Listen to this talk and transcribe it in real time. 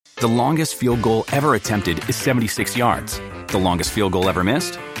The longest field goal ever attempted is 76 yards. The longest field goal ever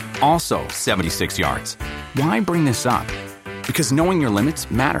missed? Also 76 yards. Why bring this up? Because knowing your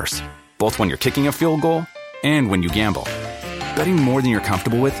limits matters, both when you're kicking a field goal and when you gamble. Betting more than you're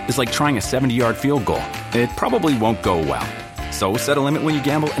comfortable with is like trying a 70-yard field goal. It probably won't go well. So set a limit when you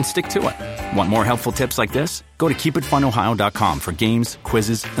gamble and stick to it. Want more helpful tips like this? Go to keepitfunohio.com for games,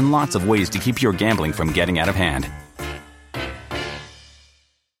 quizzes, and lots of ways to keep your gambling from getting out of hand.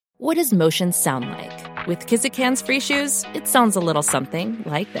 What does motion sound like? With Kizikans free shoes, it sounds a little something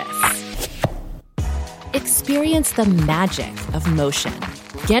like this. Experience the magic of motion.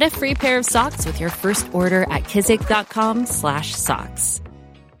 Get a free pair of socks with your first order at kizik.com/socks.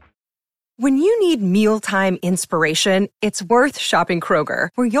 When you need mealtime inspiration, it's worth shopping Kroger,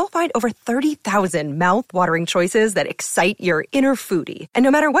 where you'll find over 30,000 mouth-watering choices that excite your inner foodie. And no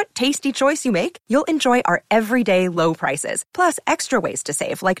matter what tasty choice you make, you'll enjoy our everyday low prices, plus extra ways to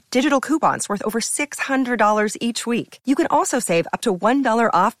save, like digital coupons worth over $600 each week. You can also save up to $1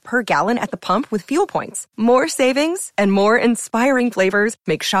 off per gallon at the pump with fuel points. More savings and more inspiring flavors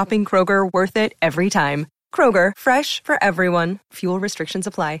make shopping Kroger worth it every time. Kroger, fresh for everyone. Fuel restrictions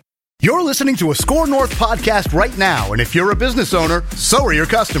apply. You're listening to a Score North podcast right now, and if you're a business owner, so are your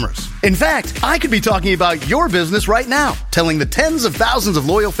customers. In fact, I could be talking about your business right now, telling the tens of thousands of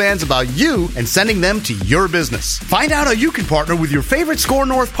loyal fans about you and sending them to your business. Find out how you can partner with your favorite Score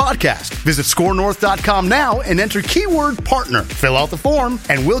North podcast. Visit scorenorth.com now and enter keyword partner. Fill out the form,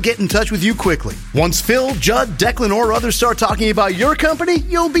 and we'll get in touch with you quickly. Once Phil, Judd, Declan, or others start talking about your company,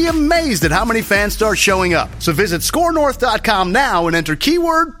 you'll be amazed at how many fans start showing up. So visit scorenorth.com now and enter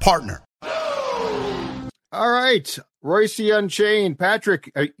keyword partner. All right, Reusse Unchained. Patrick,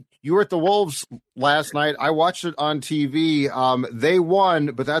 you were at the Wolves last night. I watched it on TV. They won,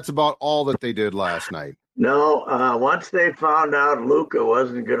 but that's about all that they did last night. No, once they found out Luka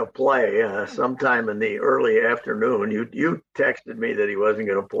wasn't going to play sometime in the early afternoon, you texted me that he wasn't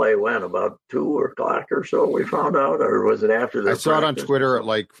going to play when? About 2 o'clock or so we found out? Or was it after the I saw it on Twitter at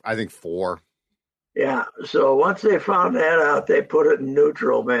I think 4. Yeah, so once they found that out, they put it in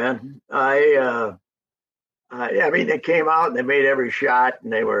neutral, man. I mean, they came out and they made every shot,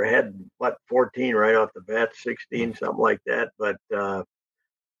 and they were ahead, 14 right off the bat, 16, something like that. But,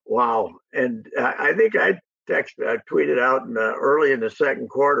 wow. And I think I tweeted out early in the second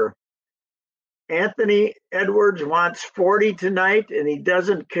quarter, Anthony Edwards wants 40 tonight, and he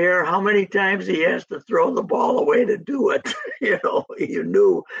doesn't care how many times he has to throw the ball away to do it. You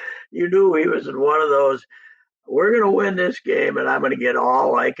knew he was in one of those, we're going to win this game, and I'm going to get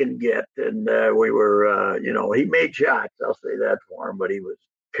all I can get. And we were, he made shots. I'll say that for him, but he was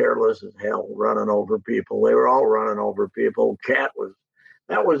careless as hell, running over people. They were all running over people. That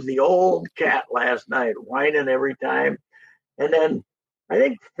was the old Cat last night, whining every time. And then I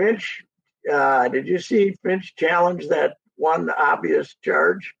think Finch, did you see Finch challenge that one obvious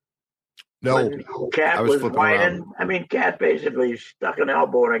charge? No. Cat was whining. Around. I mean, Cat basically stuck an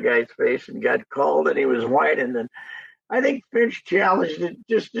elbow in a guy's face and got called, and he was whining. And I think Finch challenged it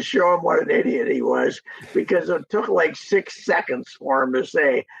just to show him what an idiot he was, because it took 6 seconds for him to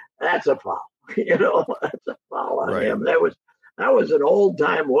say, that's a foul. That's a foul on him. That was an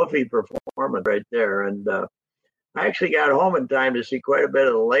old-time Woofy performance right there. And I actually got home in time to see quite a bit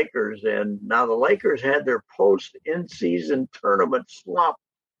of the Lakers. And now the Lakers had their post-in-season tournament slump.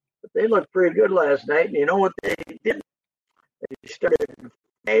 But they looked pretty good last night. And you know what they did? They started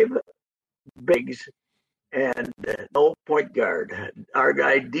 5 bigs and no point guard. Our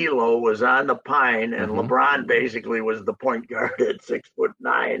guy D'Lo was on the pine, and LeBron basically was the point guard at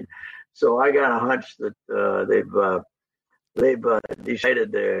 6'9". So I got a hunch that they've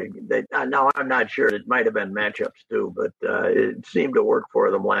decided now I'm not sure. It might have been matchups too, but it seemed to work for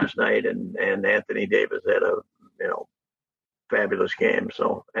them last night. And Anthony Davis had a fabulous game.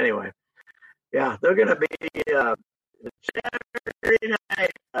 So anyway, yeah, they're going to be Saturday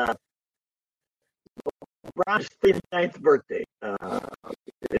night. LeBron's 39th birthday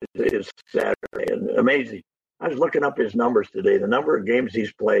is Saturday, and amazing. I was looking up his numbers today. The number of games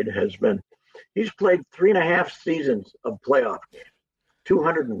he's played he's played 3.5 seasons of playoff games,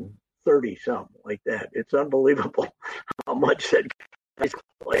 230 something like that. It's unbelievable how much that guy's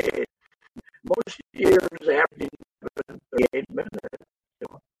played. Most years averaging 38 minutes.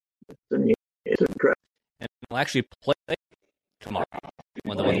 It's incredible. And we'll actually play tomorrow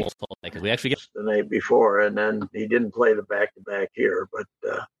when the Wolves play, because we actually get the night before, and then he didn't play the back-to-back here. But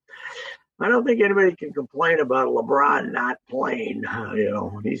I don't think anybody can complain about LeBron not playing.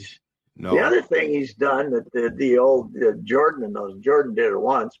 He's the other thing he's done that the old Jordan and those. Jordan did it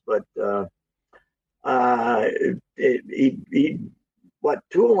once, but he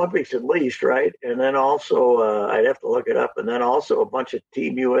 2 Olympics at least, right? And then also, I'd have to look it up, and then also a bunch of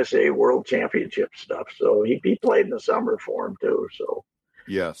Team USA World Championship stuff. So he played in the summer for him too. So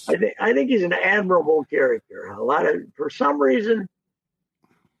yes, I think he's an admirable character. For some reason,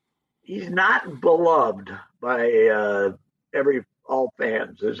 he's not beloved by all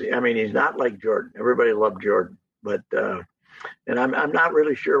fans. I mean, he's not like Jordan. Everybody loved Jordan, but. And I'm not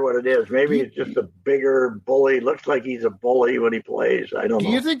really sure what it is. Maybe it's just a bigger bully. Looks like he's a bully when he plays. I don't know.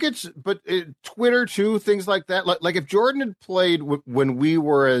 Do you think Twitter too, things like that? Like if Jordan had played when we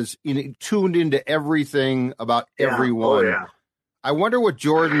were tuned into everything about everyone. Oh, yeah. I wonder what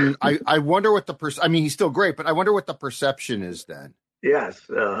Jordan. I wonder what I mean, he's still great, but I wonder what the perception is then. Yes,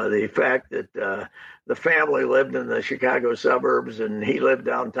 the fact that the family lived in the Chicago suburbs and he lived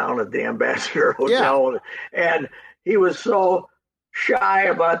downtown at the Ambassador Hotel, and he was so shy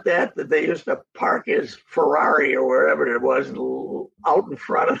about that they used to park his Ferrari or wherever it was out in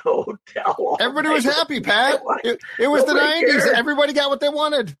front of the hotel. Everybody was happy, Pat. It was the 90s. Cared. Everybody got what they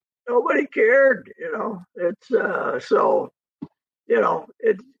wanted. Nobody cared, It's so,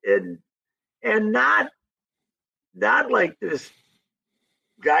 and not like this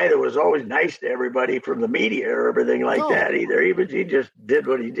guy that was always nice to everybody from the media or everything like that either. He just did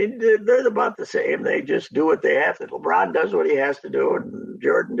what he did. They're about the same. They just do what they have to. LeBron does what he has to do, and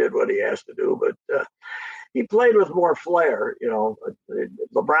Jordan did what he has to do. But he played with more flair.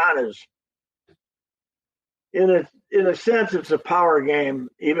 LeBron is, in a sense, it's a power game,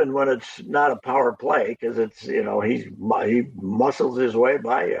 even when it's not a power play, because it's he muscles his way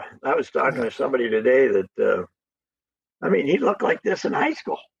by you. I was talking to somebody today that. He looked like this in high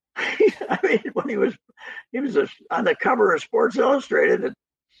school. When he was on the cover of Sports Illustrated at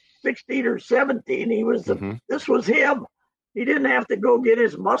 16 or 17, this was him. He didn't have to go get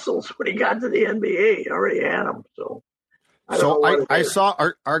his muscles when he got to the NBA. He already had them. So I saw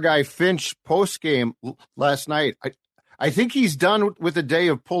our guy Finch post game last night. I think he's done with the day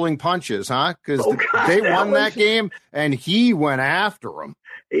of pulling punches, huh? Because they won that game, and he went after him.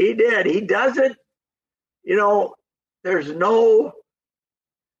 He did. He doesn't. There's no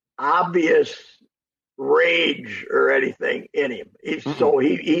obvious rage or anything in him. So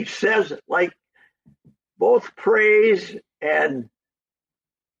he says, like, both praise and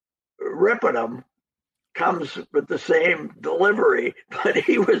ripping him comes with the same delivery, but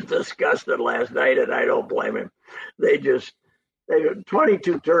he was disgusted last night, and I don't blame him. They had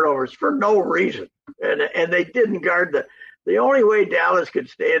 22 turnovers for no reason, and they didn't guard the only way Dallas could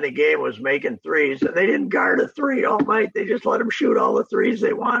stay in the game was making threes, and they didn't guard a three all night. They just let them shoot all the threes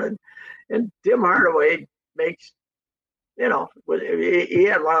they wanted. And Tim Hardaway makes, he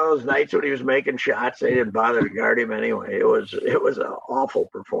had one of those nights when he was making shots. They didn't bother to guard him anyway. It was an awful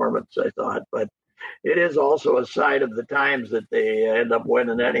performance, I thought, but it is also a sign of the times that they end up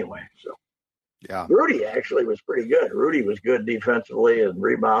winning anyway. So. Yeah, Rudy actually was pretty good. Rudy was good defensively and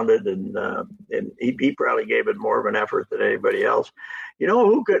rebounded, and he probably gave it more of an effort than anybody else.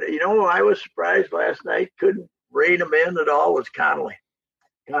 Who could? I was surprised last night couldn't rein him in at all was Connolly.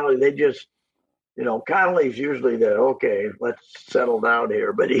 They just, Connolly's usually let's settle down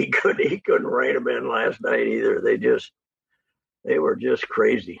here, but he couldn't rein him in last night either. They were just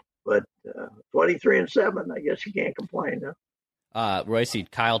crazy. But 23-7, I guess you can't complain. Huh?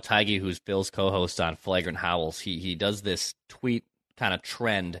 Reusse, Kyle Teige, who's Bill's co-host on Flagrant Howls, he does this tweet kind of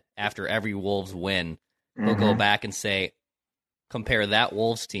trend after every Wolves win. He'll go back and say, compare that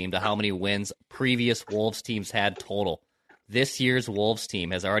Wolves team to how many wins previous Wolves teams had total. This year's Wolves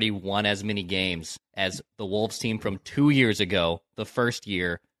team has already won as many games as the Wolves team from 2 years ago, the first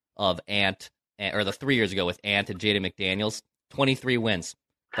year of the 3 years ago with Ant and Jaden McDaniels, 23 wins.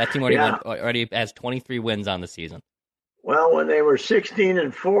 That team already has 23 wins on the season. Well, when they were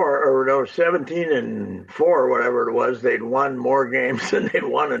 16-4, or no, 17-4, whatever it was, they'd won more games than they'd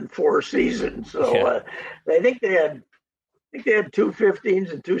won in 4 seasons. So I think they had 2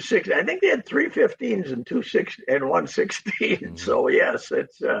 15s and 2 16s. I think they had 3 15s and 2 6 and 1 16. So yes,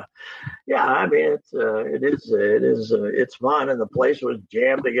 it's it's fun, and the place was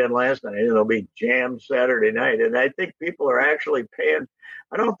jammed again last night, and it'll be jammed Saturday night. And I think people are actually paying.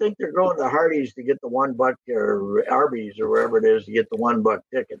 I don't think they're going to Hardee's to get the $1 or Arby's or wherever it is to get the $1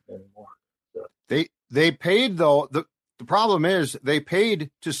 ticket anymore. So. They paid though. The problem is they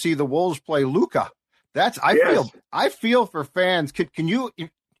paid to see the Wolves play Luka. I feel for fans. Can you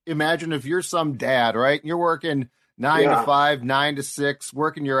imagine if you're some dad, right? You're working 9 to 5, 9 to 6,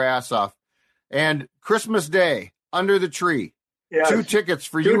 working your ass off, and Christmas Day under the tree, 2 tickets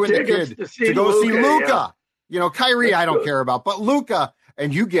for you and the kid to go see Luka. Yeah. Kyrie, I don't care about, but Luka.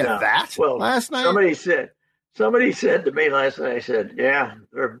 And you get that last night? Somebody said to me last night, I said, yeah,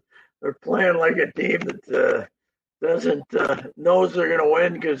 they're playing like a team that doesn't knows they're going to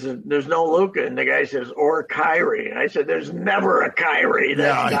win because there's no Luka. And the guy says, or Kyrie. And I said, there's never a Kyrie.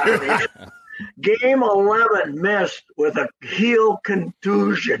 That's not Game 11 missed with a heel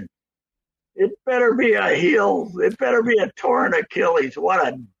contusion. It better be a heel. It better be a torn Achilles. What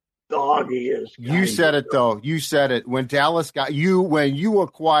a dog he is. You said it, though. You said it. When Dallas got you, when you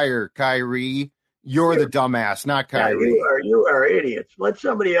acquire Kyrie, you're the dumbass, not Kyrie. Yeah, you are idiots. Let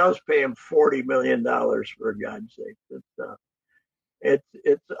somebody else pay him $40 million, for God's sake.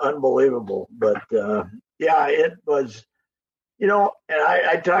 It's unbelievable. But, yeah, it was, you know, and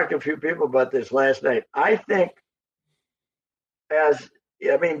I talked to a few people about this last night. I think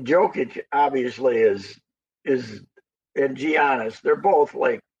Jokic obviously is and Giannis, they're both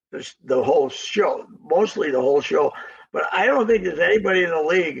like the whole show, mostly the whole show. But I don't think there's anybody in the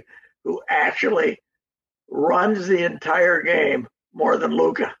league who actually runs the entire game more than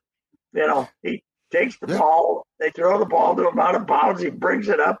Luka. You know, he takes the ball, they throw the ball to him out of bounds, he brings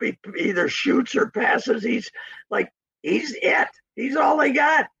it up, he either shoots or passes. He's it. He's all they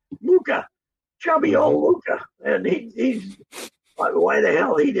got. Luka, chubby old Luka, and he's why the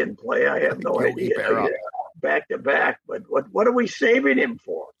hell he didn't play? I have no idea. Back to back, but what are we saving him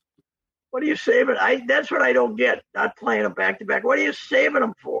for? What are you saving? That's what I don't get. Not playing him back to back. What are you saving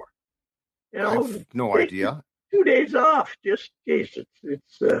him for? You know, I have no idea. 2 days off. Just geez,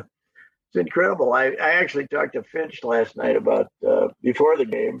 it's incredible. I actually talked to Finch last night about before the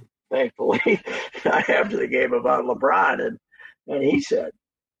game. Thankfully, after the game about LeBron, and he said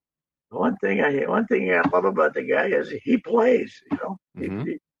one thing I love about the guy is he plays. You know,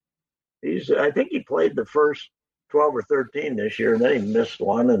 he's I think he played the first 12 or 13 this year, and then he missed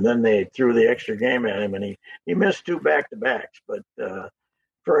one, and then they threw the extra game at him, and he missed 2 back-to-backs. But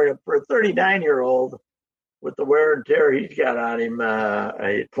for a 39-year-old with the wear and tear he's got on him,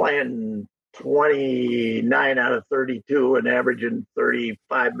 playing 29 out of 32 and averaging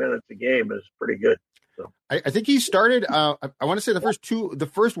 35 minutes a game is pretty good. So I think he started. I want to say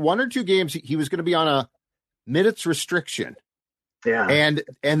the first 1 or 2 games he was going to be on a minutes restriction. Yeah, and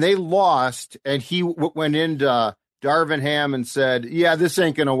they lost, and he went into Darvin Ham and said, "Yeah, this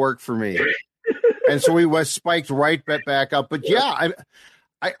ain't going to work for me," and so he was spiked right back up. But yeah,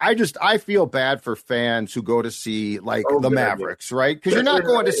 I feel bad for fans who go to see the Mavericks, right? Because you're not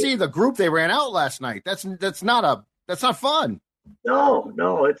going to see the group they ran out last night. That's not fun.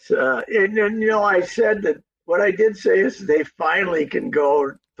 No, it's and you know, I said that what I did say is they finally can go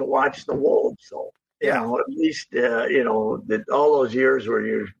to watch the Wolves. So you know, at least you know that all those years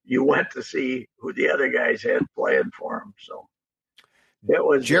where you went to see who the other guys had playing for them. So it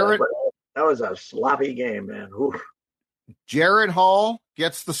was Jared. That was a sloppy game, man. Oof. Jared Hall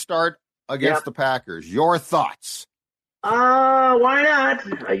gets the start against the Packers. Your thoughts? Why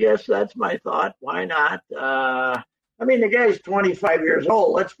not? I guess that's my thought. Why not? I mean, the guy's 25 years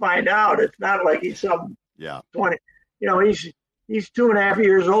old. Let's find out. It's not like he's some 20. You know, he's 2.5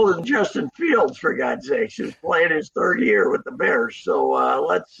 years older than Justin Fields, for God's sakes, who's playing his 3rd year with the Bears. So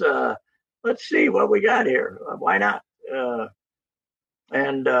let's see what we got here. Why not? You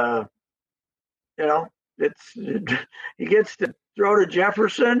know, he gets to throw to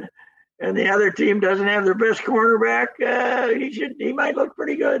Jefferson, and the other team doesn't have their best cornerback. He might look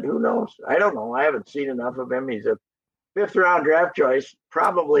pretty good. Who knows? I don't know. I haven't seen enough of him. He's a 5th-round draft choice.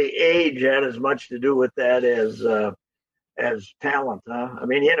 Probably age had as much to do with that as talent, huh? I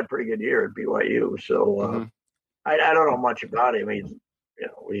mean, he had a pretty good year at BYU, so I don't know much about him. He's, you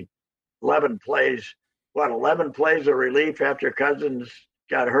know, 11 plays of relief after Cousins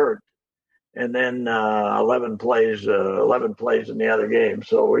got hurt, and then 11 plays in the other game.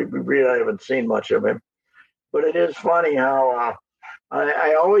 So we really haven't seen much of him. But it is funny how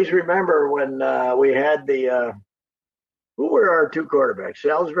I always remember when we had the who were our 2 quarterbacks,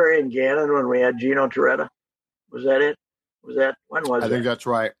 Salisbury and Gannon, when we had Gino Torretta. Was that it? When was it? I think that's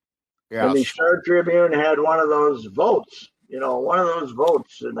right. Yeah. And the Star Tribune had one of those votes, and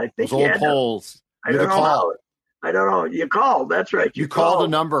I think those old polls. I don't know. You called. That's right. You called a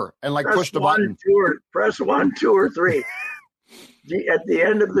number and pushed a button. Press 1, 2, or 3. At the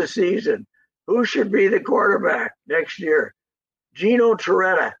end of the season, who should be the quarterback next year? Gino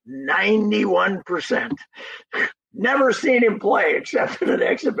Torretta, 91%. Never seen him play except in an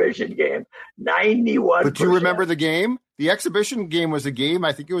exhibition game. 91%. But do you remember the game? The exhibition game was a game,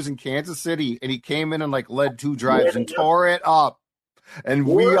 I think it was in Kansas City, and he came in and led 2 drives and tore it up. And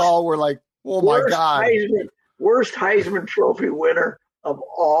we all were like, oh my God. Worst Heisman Trophy winner of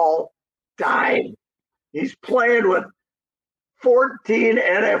all time. He's playing with 14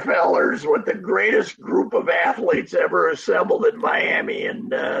 NFLers with the greatest group of athletes ever assembled in Miami. And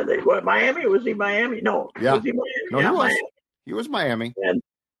Miami? Was he Miami? No. Yeah. Was he Miami? No, yeah, he was. Miami. He was Miami. And,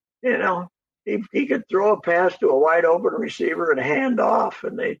 he could throw a pass to a wide open receiver and hand off,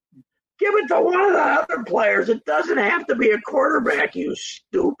 and they give it to one of the other players. It doesn't have to be a quarterback, you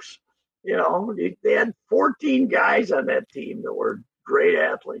stoops. They had 14 guys on that team that were great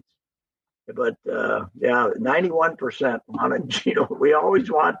athletes. But 91% wanted. We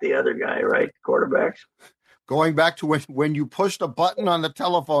always want the other guy, right? Quarterbacks. Going back to when you pushed a button on the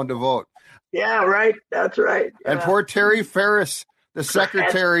telephone to vote. Yeah, right. That's right. And poor Terry Ferris, the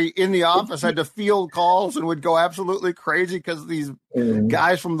secretary in the office, had to field calls and would go absolutely crazy because these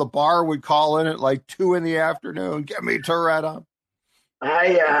guys from the bar would call in at like 2 p.m. Get me Toretta.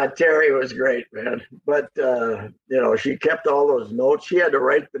 Terry was great, man. But she kept all those notes. She had to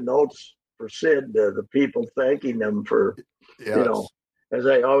write the notes for Sid, the people thanking them for, as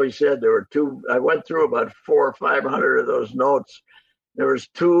I always said, there were two. I went through about 400 or 500 of those notes. There was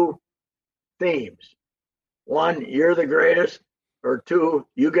 2 themes. 1, you're the greatest, or 2,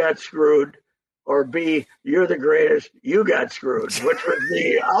 you got screwed, or B, you're the greatest, you got screwed, which was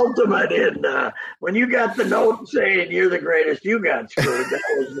the ultimate in when you got the note saying you're the greatest, you got screwed. That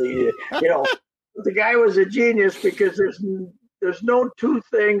was the guy was a genius because there's no 2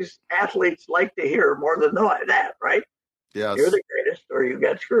 things athletes like to hear more than that, right? Yes. You're the greatest, or you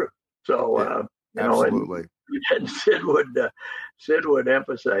got screwed. So, absolutely. And Sid would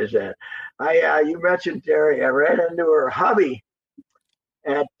emphasize that. You mentioned Terry. I ran into her hubby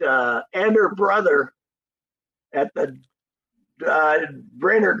and her brother at the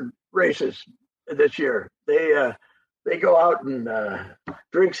Brainerd races this year. They go out and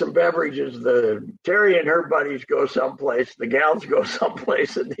drink some beverages. Terry and her buddies go someplace. The gals go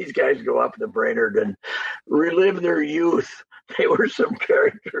someplace, and these guys go up to Brainerd and relive their youth. They were some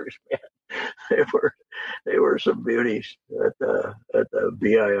characters, man. They were some beauties at the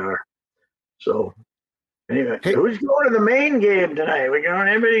BIR. So anyway, who's going to the main game tonight? We going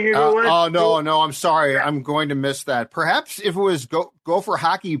anybody can go watch? No, I'm sorry. I'm going to miss that. Perhaps if it was go for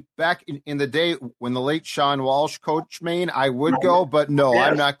hockey back in the day when the late Sean Walsh coached Maine, I would go, but no, yes.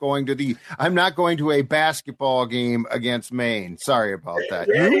 I'm not going to a basketball game against Maine. Sorry about that.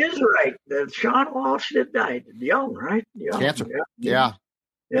 That is right. Sean Walsh did die young, right? Young. Cancer. Yeah.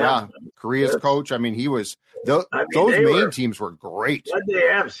 Korea's coach. I mean, he was those Maine teams were great. What did they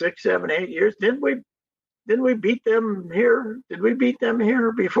have? 6, 7, 8 years? Didn't we beat them here? Did we beat them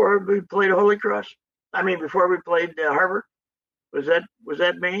here before we played Holy Cross? I mean, before we played Harvard? Was that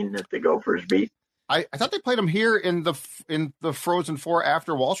Maine that the Gophers beat? I thought they played them here in the Frozen Four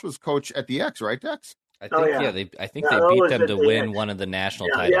after Walsh was coach at the X, right, Dex? I think they beat them to win one of the national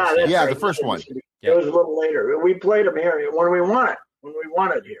titles. Yeah, the first one. It was a little later. We played them here when we won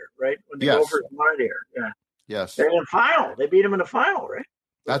it here, right? When the Gophers won it here. Yeah. Yes. They're in the final. They beat them in the final, right?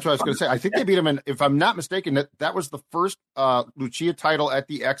 That's what I was going to say. I think they beat them in, if I'm not mistaken, that was the first Lucia title at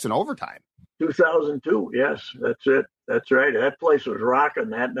the X in overtime. 2002. Yes, that's it. That's right. That place was rocking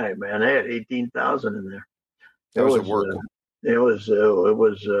that night, man. They had 18,000 in there. That was a work. It was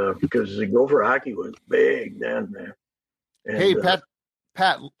because the Gopher hockey was big then, man. And, hey,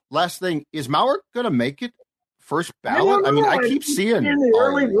 Pat. Last thing, is Mauer going to make it first ballot? I mean, I keep seeing in the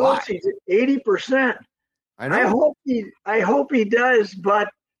early votes he's at 80%. I know. I hope he does, but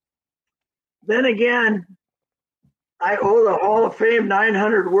then again, I owe the Hall of Fame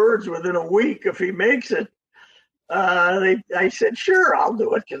 900 words within a week if he makes it. I said, sure, I'll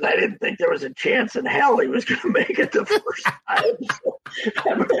do it because I didn't think there was a chance in hell he was going to make it the first time. So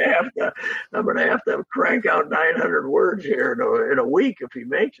I'm going to have to crank out 900 words here in a week if he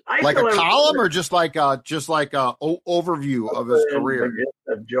makes it. Like a column or just like a overview of his career?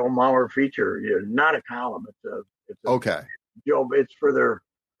 A Joe Mauer feature, not a column. It's okay. Joe, it's for their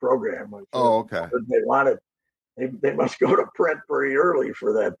program. Okay. They want it. They must go to print pretty early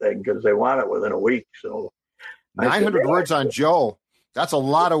for that thing because they want it within a week. So 900 words on Joe. That's a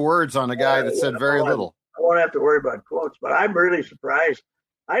lot of words on a guy that said very little. I won't have to worry about quotes, but I'm really surprised.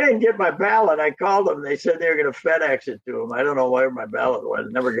 I didn't get my ballot. I called them. They said they were going to FedEx it to them. I don't know where my ballot was.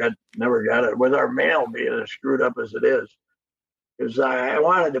 Never got it. With our mail being as screwed up as it is. Because I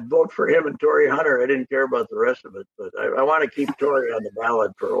wanted to vote for him and Tory Hunter. I didn't care about the rest of it, but I want to keep Tory on the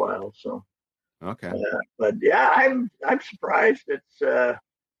ballot for a while. So okay. But yeah, I'm surprised. It's the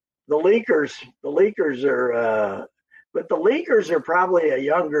leakers. The leakers are, but the leakers are probably a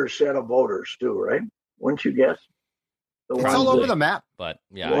younger set of voters too, right? Wouldn't you guess? It's all over the map, but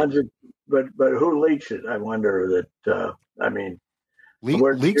yeah. But who leaks it? I wonder that. I mean,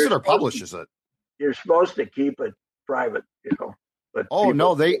 leaks it or publishes it. You're supposed to keep it private, But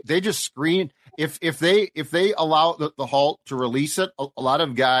no, they just screen. If they allow the Halt to release it, a lot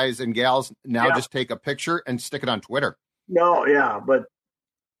of guys and gals now just take a picture and stick it on Twitter. No, yeah, but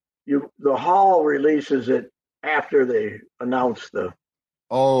the Hall releases it after they announce the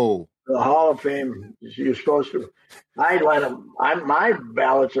Hall of Fame. You're supposed to. I let them. My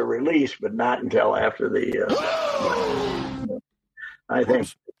ballots are released, but not until after the. I think,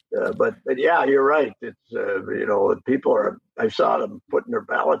 but yeah, you're right. It's people are. I saw them putting their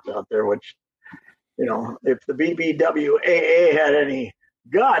ballots out there, which, if the BBWAA had any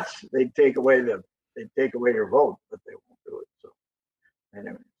guts, they'd take away your vote, but they won't do it. So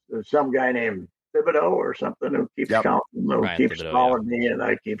anyway, there's some guy named Thibodeau or something who keeps counting, who keeps calling me, and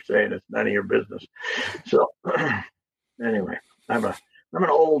I keep saying it's none of your business. So anyway, I'm an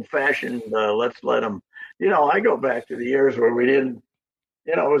old-fashioned. Let's let them. I go back to the years where we didn't.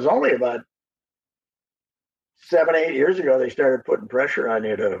 It was only about 7-8 years ago they started putting pressure on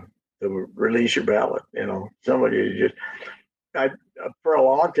you to release your ballot. Somebody just. For a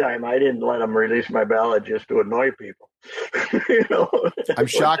long time, I didn't let them release my ballot just to annoy people. I'm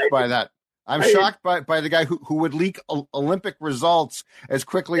shocked by that. I'm shocked by the guy who would leak Olympic results as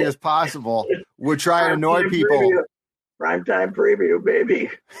quickly as possible, would try and annoy people. Primetime preview,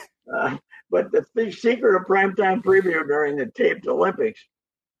 baby. But the secret of primetime preview during the taped Olympics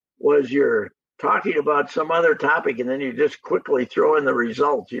was you're talking about some other topic, and then you just quickly throw in the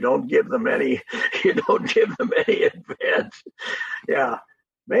results. You don't give them any advance. Yeah.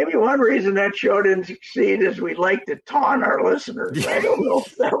 Maybe one reason that show didn't succeed is we like to taunt our listeners. I don't know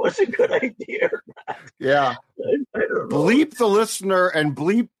if that was a good idea or not. Yeah. I don't know. Bleep the listener and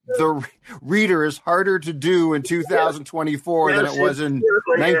bleep the reader is harder to do in 2024 than it was in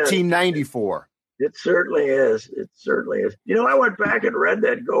 1994. It certainly is. It certainly is. I went back and read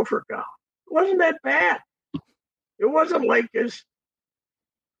that Gopher column. It wasn't that bad. It wasn't like this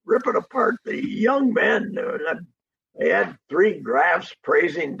ripping apart the young men. They had 3 graphs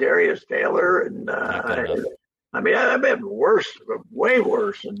praising Darius Taylor, and I've been worse, way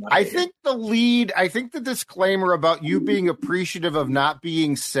worse. I think the disclaimer about you being appreciative of not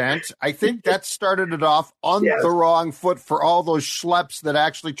being sent, I think that started it off on the wrong foot for all those schleps that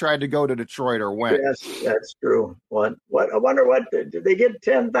actually tried to go to Detroit or went. Yes, that's true. What I wonder, did they get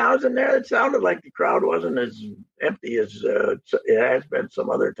 10,000 there? It sounded like the crowd wasn't as empty as it has been some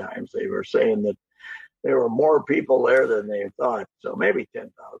other times. They were saying that there were more people there than they thought, so maybe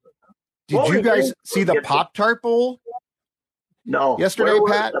 10,000. Did you guys see the Pop-Tart Bowl? No. Yesterday,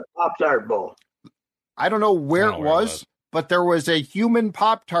 Pat? The Pop-Tart Bowl. I don't know where it was, but there was a human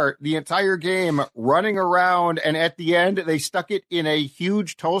Pop-Tart the entire game running around, and at the end, they stuck it in a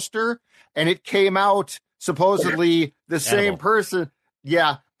huge toaster, and it came out supposedly the same person.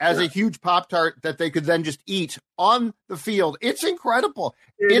 Yeah, as a huge Pop-Tart that they could then just eat on the field. It's incredible.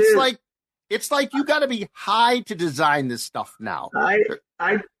 It's like you got to be high to design this stuff now.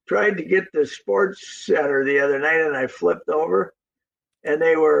 I tried to get the Sports Center the other night, and I flipped over, and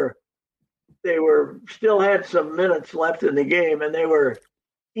they were still had some minutes left in the game, and they were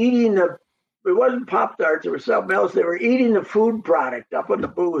eating it wasn't Pop-Tarts, it was something else. They were eating the food product up in the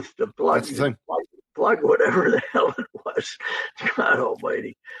booth to plug whatever the hell it was. God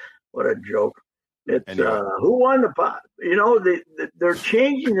almighty, what a joke. It's who won the pot? They're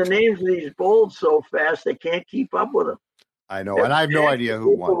changing the names of these bowls so fast they can't keep up with them. I know, and I have no idea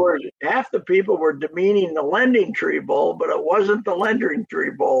who won. Half the people were demeaning the Lending Tree Bowl, but it wasn't the Lending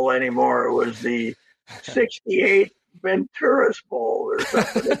Tree Bowl anymore. It was the 68 Venturas Bowl or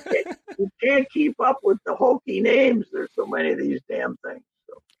something. You can't keep up with the hokey names. There's so many of these damn things.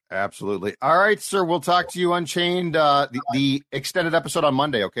 Absolutely. All right, sir. We'll talk to you Unchained, the extended episode on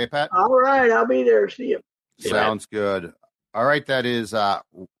Monday. Okay, Pat? All right. I'll be there. See you. Sounds good. All right. That is, I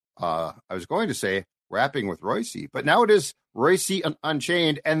was going to say Rapping with Reusse, but now it is Reusse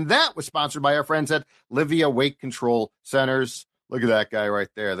Unchained. And that was sponsored by our friends at Livia Weight Control Centers. Look at that guy right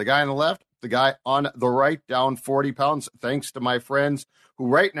there. The guy on the left, the guy on the right, down 40 pounds. Thanks to my friends who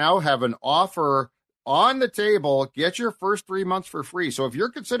right now have an offer on the table. Get your first 3 months for free. So if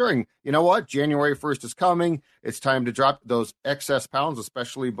you're considering, January 1st is coming, it's time to drop those excess pounds,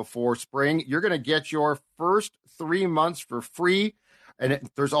 especially before spring. You're going to get your first 3 months for free.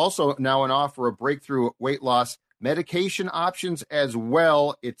 And there's also now an offer of breakthrough weight loss medication options as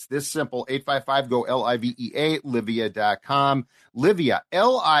well. It's this simple. 855-GO-LIVEA, Livia.com. Livia,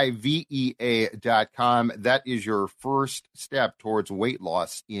 Livea.com. That is your first step towards weight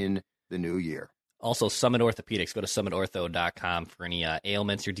loss in the new year. Also, Summit Orthopedics. Go to summitortho.com for any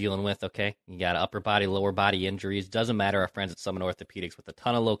ailments you're dealing with, okay? You got upper body, lower body injuries. Doesn't matter. Our friends at Summit Orthopedics with a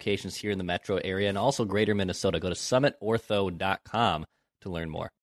ton of locations here in the metro area and also greater Minnesota. Go to summitortho.com to learn more.